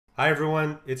Hi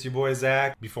everyone, it's your boy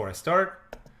Zach. Before I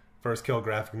start, first kill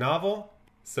graphic novel.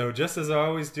 So just as I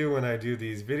always do when I do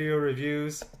these video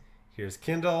reviews, here's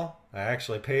Kindle. I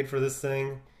actually paid for this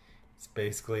thing. It's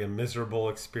basically a miserable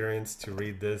experience to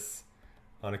read this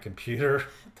on a computer.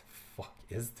 What the fuck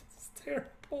is this? It's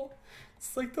terrible.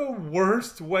 It's like the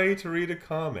worst way to read a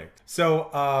comic.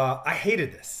 So I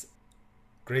hated this.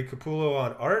 Greg Capullo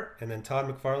on art, and then Todd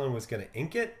McFarlane was going to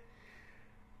ink it.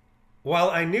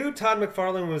 While I knew Todd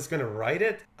McFarlane was going to write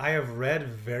it, I have read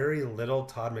very little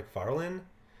Todd McFarlane.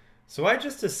 So I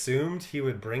just assumed he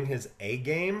would bring his A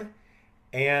game,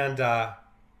 and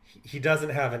he doesn't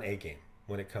have an A game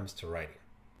when it comes to writing.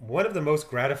 One of the most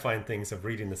gratifying things of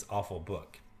reading this awful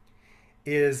book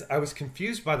is I was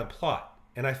confused by the plot,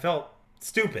 and I felt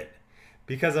stupid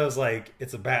because I was like,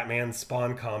 it's a Batman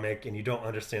Spawn comic and you don't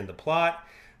understand the plot.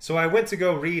 So I went to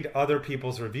go read other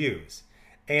people's reviews,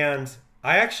 and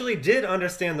I actually did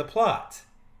understand the plot.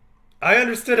 I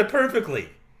understood it perfectly.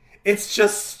 It's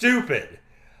just stupid.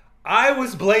 I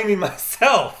was blaming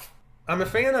myself. I'm a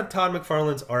fan of Todd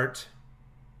McFarlane's art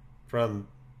from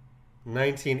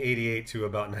 1988 to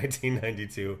about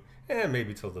 1992, and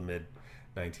maybe till the mid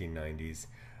 1990s.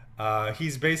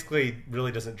 He's basically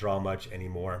really doesn't draw much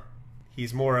anymore.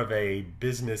 He's more of a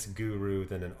business guru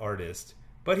than an artist.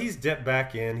 But he's dipped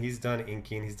back in, he's done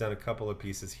inking, he's done a couple of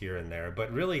pieces here and there,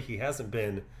 but really he hasn't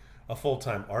been a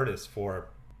full-time artist for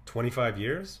 25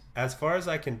 years. As far as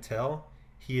I can tell,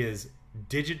 he is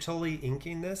digitally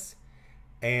inking this,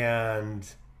 and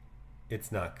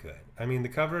it's not good. I mean, the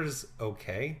cover's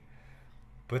okay,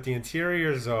 but the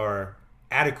interiors are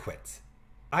adequate.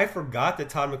 I forgot that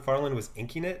Todd McFarlane was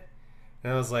inking it,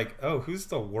 and I was like, oh, who's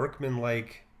the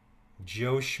workman-like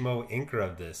Joe Schmo inker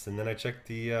of this? And then I checked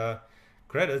the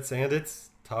credits, and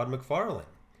it's Todd McFarlane.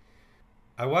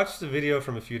 I watched a video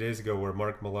from a few days ago where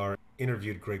Mark Millar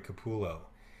interviewed Greg Capullo,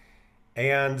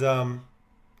 and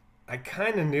I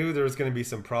kind of knew there was going to be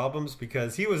some problems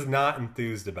because he was not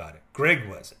enthused about it. Greg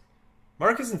wasn't.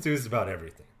 Mark is enthused about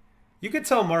everything. You could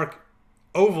tell Mark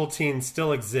Ovaltine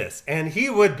still exists, and he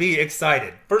would be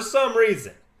excited for some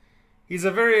reason. He's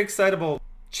a very excitable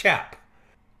chap.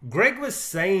 Greg was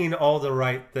saying all the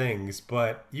right things,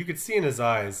 but you could see in his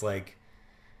eyes, like,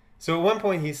 so at one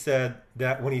point he said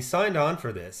that when he signed on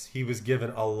for this, he was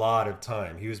given a lot of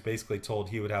time. He was basically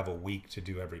told he would have a week to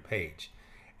do every page.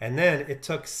 And then it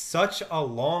took such a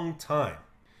long time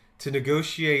to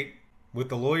negotiate with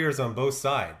the lawyers on both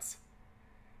sides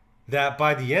that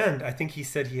by the end, I think he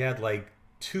said he had like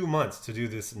 2 months to do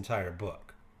this entire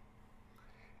book.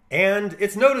 And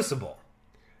it's noticeable.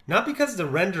 Not because the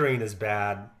rendering is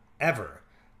bad, ever,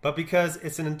 but because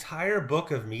it's an entire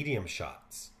book of medium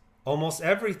shots. Almost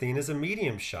everything is a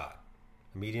medium shot.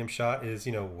 A medium shot is,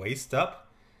 you know, waist up,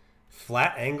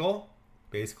 flat angle,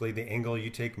 basically the angle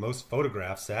you take most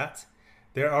photographs at.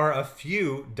 There are a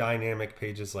few dynamic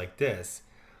pages like this,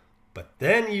 but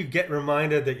then you get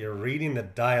reminded that you're reading the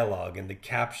dialogue and the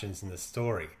captions in the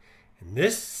story. And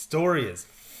this story is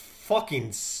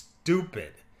fucking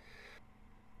stupid.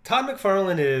 Todd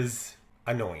McFarlane is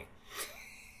annoying.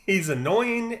 He's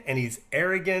annoying and he's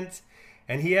arrogant,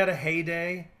 and he had a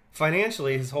heyday.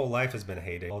 Financially, his whole life has been a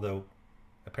heyday, although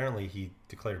apparently he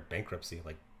declared bankruptcy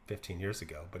like 15 years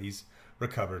ago, but he's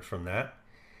recovered from that.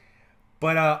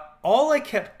 But all I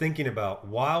kept thinking about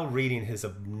while reading his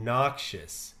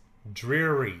obnoxious,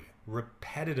 dreary,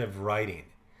 repetitive writing,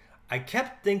 I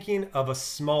kept thinking of a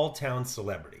small town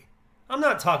celebrity. I'm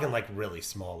not talking like really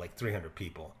small, like 300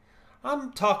 people.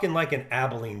 I'm talking like an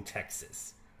Abilene,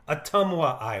 Texas,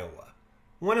 Ottumwa, Iowa.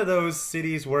 One of those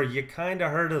cities where you kind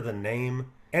of heard of the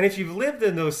name. And if you've lived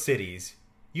in those cities,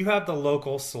 you have the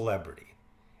local celebrity.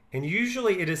 And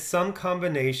usually it is some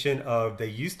combination of they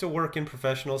used to work in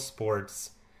professional sports,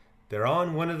 they're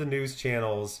on one of the news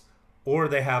channels, or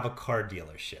they have a car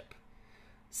dealership.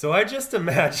 So I just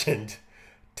imagined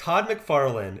Todd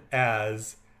McFarlane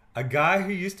as a guy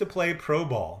who used to play pro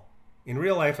ball. In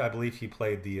real life, I believe he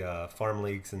played the farm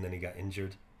leagues and then he got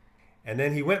injured. And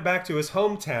then he went back to his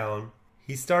hometown.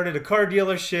 He started a car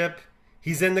dealership.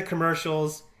 He's in the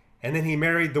commercials. And then he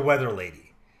married the weather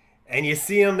lady. And you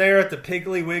see him there at the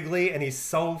Piggly Wiggly, and he's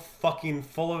so fucking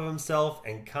full of himself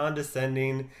and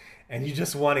condescending. And you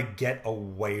just want to get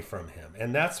away from him.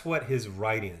 And that's what his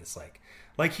writing is like.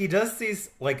 Like, he does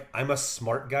these, like, I'm a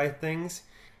smart guy things.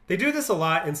 They do this a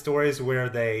lot in stories where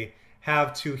they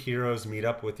have two heroes meet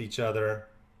up with each other.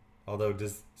 Although,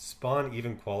 does Spawn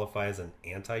even qualify as an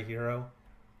anti-hero?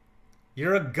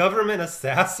 You're a government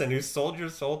assassin who sold your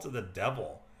soul to the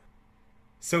devil.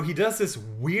 So he does this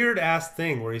weird-ass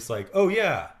thing where he's like, oh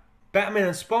yeah, Batman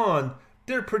and Spawn,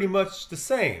 they're pretty much the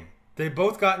same. They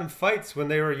both got in fights when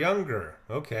they were younger.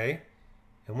 Okay.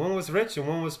 And one was rich and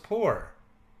one was poor.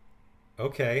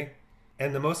 Okay.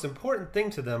 And the most important thing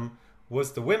to them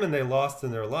was the women they lost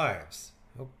in their lives.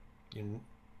 Oh, you're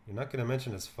not going to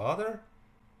mention his father?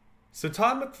 So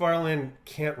Todd McFarlane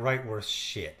can't write worse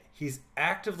shit. He's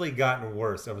actively gotten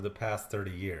worse over the past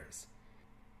 30 years.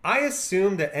 I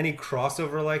assume that any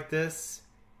crossover like this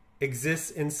exists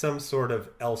in some sort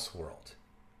of Elseworld.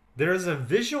 There is a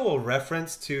visual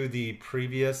reference to the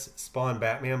previous Spawn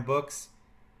Batman books,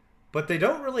 but they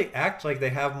don't really act like they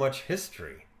have much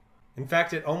history. In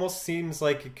fact, it almost seems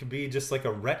like it could be just like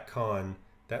a retcon,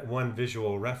 that one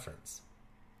visual reference.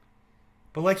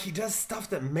 But like, he does stuff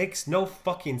that makes no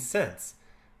fucking sense.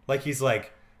 Like, he's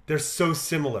like, they're so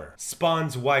similar.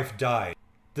 Spawn's wife died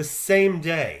the same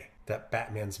day that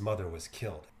Batman's mother was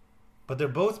killed. But they're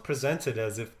both presented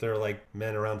as if they're like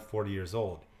men around 40 years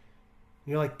old.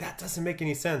 And you're like, that doesn't make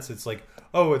any sense. It's like,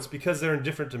 oh, it's because they're in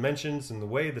different dimensions and the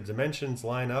way the dimensions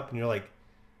line up. And you're like,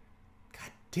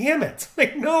 God damn it.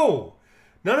 Like, no,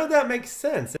 none of that makes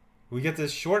sense. We get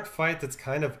this short fight that's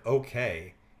kind of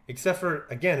okay. Except for,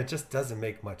 again, it just doesn't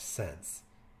make much sense.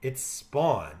 It's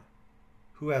Spawn,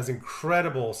 who has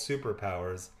incredible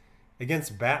superpowers,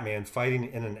 against Batman fighting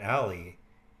in an alley.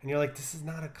 And you're like, this is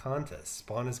not a contest.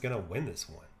 Spawn is going to win this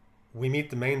one. We meet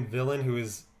the main villain, who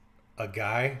is a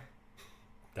guy.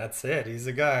 That's it. He's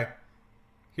a guy.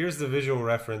 Here's the visual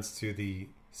reference to the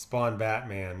Spawn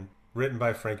Batman, written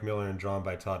by Frank Miller and drawn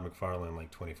by Todd McFarlane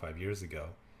like 25 years ago.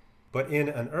 But in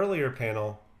an earlier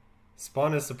panel,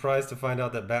 Spawn is surprised to find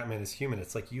out that Batman is human.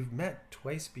 It's like, you've met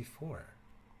twice before.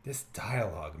 This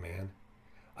dialogue, man.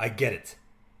 I get it.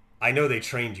 I know they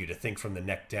trained you to think from the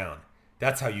neck down.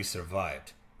 That's how you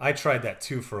survived. I tried that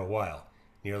too for a while.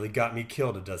 Nearly got me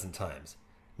killed a dozen times.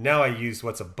 Now I use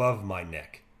what's above my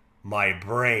neck. My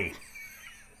brain.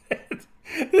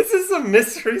 This is some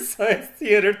Mystery Science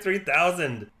Theater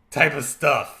 3000 type of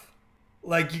stuff.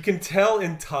 Like, you can tell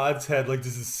in Todd's head, like,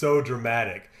 this is so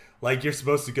dramatic. Like, you're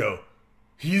supposed to go,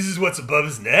 he uses what's above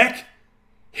his neck?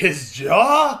 His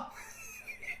jaw?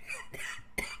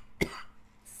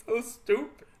 So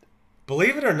stupid.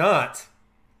 Believe it or not,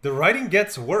 the writing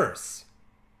gets worse.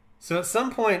 So at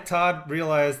some point, Todd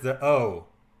realized that, oh,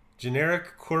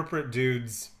 generic corporate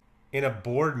dudes in a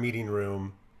board meeting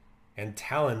room and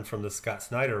Talon from the Scott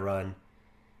Snyder run,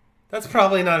 that's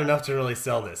probably not enough to really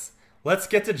sell this. Let's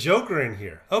get the Joker in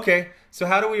here. Okay, so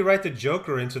how do we write the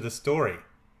Joker into the story?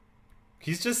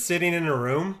 He's just sitting in a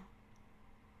room.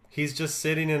 He's just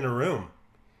sitting in a room,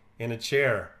 in a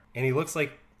chair. And he looks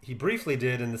like he briefly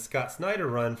did in the Scott Snyder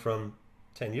run from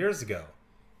 10 years ago.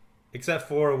 Except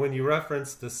for when you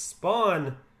reference the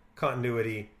Spawn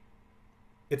continuity,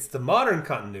 it's the modern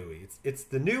continuity. It's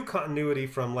the new continuity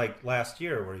from like last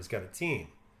year where he's got a team.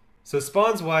 So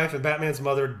Spawn's wife and Batman's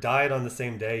mother died on the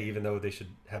same day, even though they should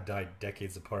have died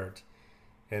decades apart.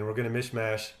 And we're going to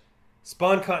mishmash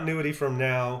Spawn continuity from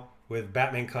now with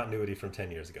Batman continuity from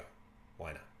 10 years ago.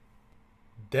 Why not?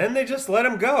 Then they just let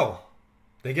him go.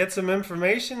 They get some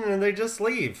information and they just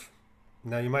leave.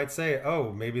 Now you might say,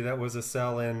 oh, maybe that was a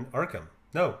cell in Arkham.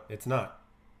 No, it's not.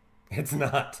 It's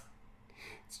not.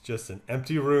 It's just an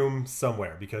empty room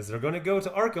somewhere because they're going to go to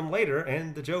Arkham later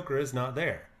and the Joker is not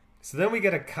there. So then we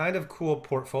get a kind of cool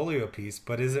portfolio piece,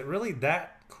 but is it really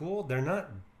that cool? They're not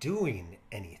doing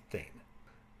anything.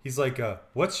 He's like,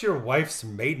 what's your wife's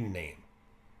maiden name?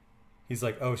 He's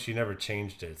like, oh, she never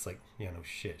changed it. It's like, yeah, no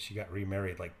shit. She got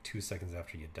remarried like 2 seconds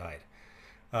after you died.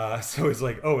 So he's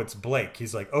like, oh, it's Blake.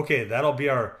 He's like, okay, that'll be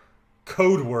our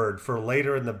code word for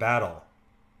later in the battle.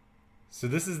 So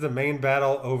this is the main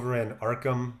battle over in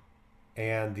Arkham.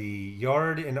 And the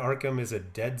yard in Arkham is a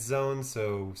dead zone,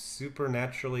 so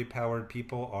supernaturally powered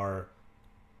people are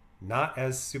not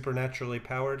as supernaturally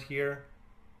powered here.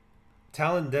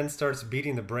 Talon then starts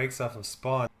beating the brakes off of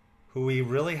Spawn, who we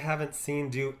really haven't seen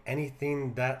do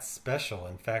anything that special.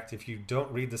 In fact, if you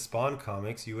don't read the Spawn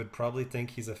comics, you would probably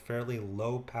think he's a fairly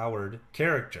low-powered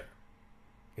character.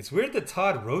 It's weird that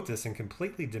Todd wrote this and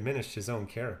completely diminished his own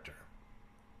character.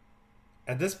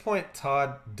 At this point,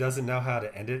 Todd doesn't know how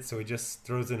to end it, so he just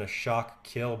throws in a shock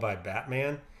kill by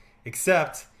Batman.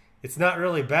 Except, it's not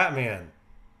really Batman.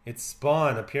 It's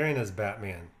Spawn appearing as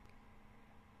Batman.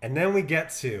 And then we get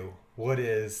to what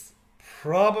is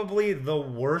probably the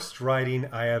worst writing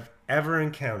I have ever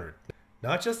encountered.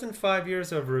 Not just in 5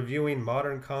 years of reviewing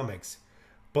modern comics,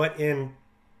 but in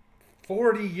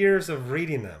 40 years of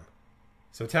reading them.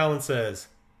 So Talon says,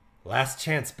 "Last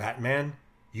chance, Batman.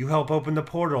 You help open the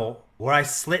portal where I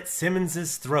slit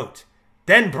Simmons's throat.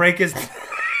 Then break his..."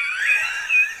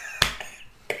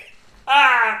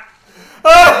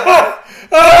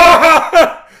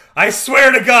 I I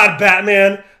swear to God,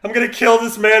 Batman, I'm gonna kill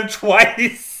this man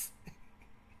twice.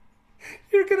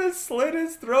 You're gonna slit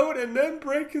his throat and then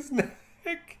break his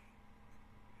neck.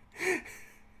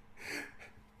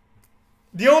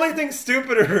 The only thing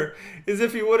stupider is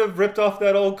if he would have ripped off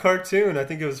that old cartoon, I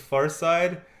think it was Far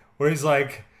Side, where he's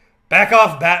like, back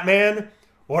off, Batman,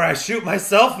 or I shoot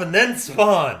myself and then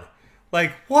spawn.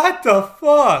 Like, what the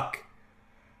fuck?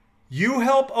 You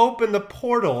help open the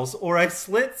portals or I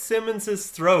slit Simmons'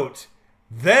 throat,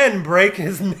 then break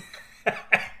his neck.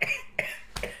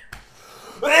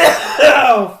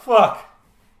 Oh, fuck.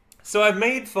 So I've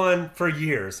made fun for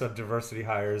years of diversity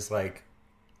hires like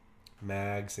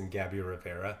Mags and Gabby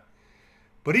Rivera.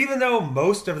 But even though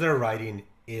most of their writing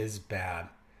is bad,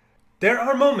 there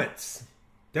are moments.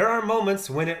 There are moments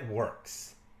when it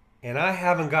works. And I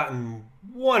haven't gotten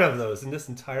one of those in this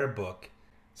entire book.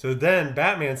 So then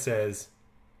Batman says,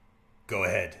 go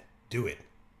ahead, do it.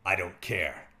 I don't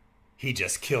care. He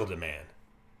just killed a man.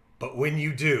 But when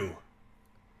you do,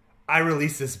 I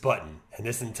release this button and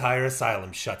this entire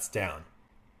asylum shuts down.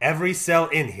 Every cell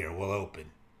in here will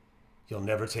open. You'll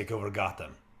never take over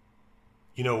Gotham.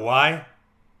 You know why?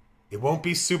 It won't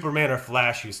be Superman or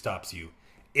Flash who stops you.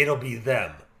 It'll be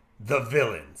them, the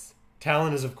villains.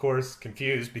 Talon is, of course,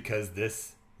 confused because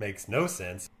this makes no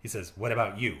sense. He says, what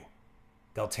about you?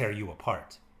 They'll tear you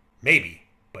apart. Maybe,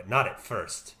 but not at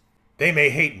first. They may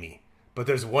hate me, but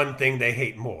there's one thing they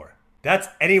hate more. That's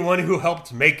anyone who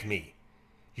helped make me.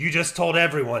 You just told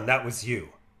everyone that was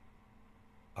you.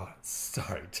 Oh,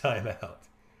 sorry, time out.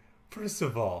 First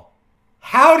of all,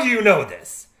 how do you know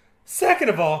this? Second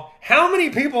of all, how many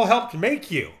people helped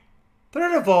make you?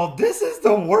 Third of all, this is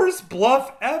the worst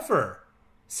bluff ever.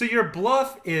 So your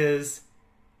bluff is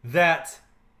that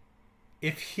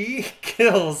if he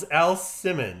kills Al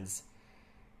Simmons,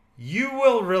 you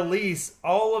will release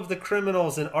all of the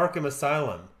criminals in Arkham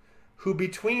Asylum who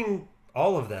between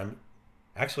all of them,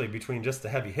 actually between just the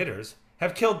heavy hitters,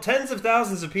 have killed tens of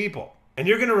thousands of people. And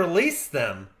you're going to release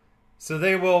them so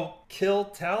they will kill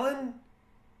Talon?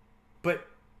 But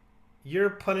you're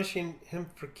punishing him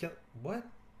for kill... What?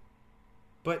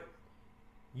 But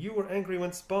you were angry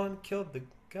when Spawn killed the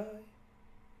guy?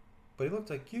 But he looked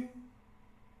like you?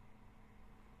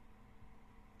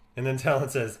 And then Talon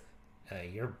says,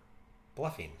 hey, you're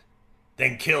bluffing.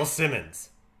 Then kill Simmons.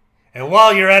 And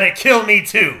while you're at it, kill me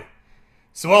too.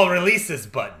 So I'll release this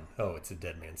button. Oh, it's a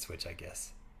dead man switch, I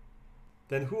guess.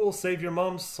 Then who will save your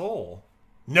mom's soul?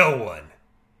 No one.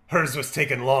 Hers was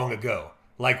taken long ago.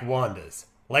 Like Wanda's.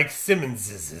 Like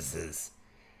Simmons's.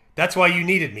 That's why you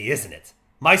needed me, isn't it?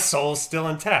 My soul's still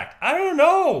intact. I don't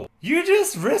know. You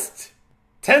just risked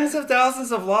tens of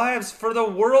thousands of lives for the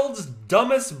world's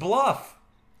dumbest bluff.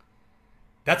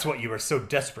 That's what you were so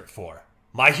desperate for.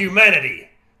 My humanity.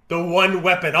 The one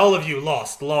weapon all of you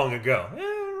lost long ago. I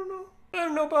don't know. I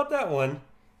don't know about that one.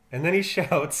 And then he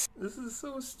shouts, this is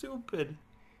so stupid.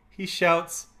 He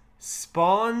shouts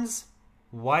Spawn's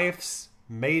wife's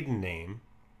maiden name.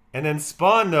 And then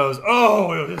Spawn knows,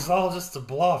 oh, it was all just a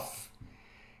bluff.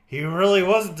 He really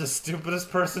wasn't the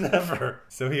stupidest person ever.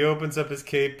 So he opens up his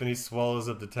cape and he swallows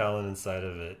up the Talon inside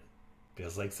of it.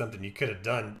 Feels like something you could have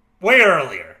done way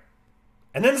earlier.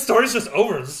 And then the story's just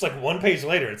over. It's just like one page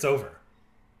later, it's over.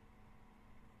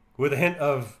 With a hint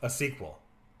of a sequel.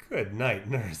 Good night,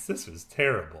 nurse. This was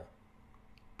terrible.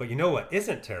 But you know what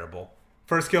isn't terrible?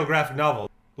 First Kill graphic novel.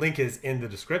 Link is in the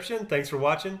description. Thanks for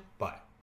watching. Bye.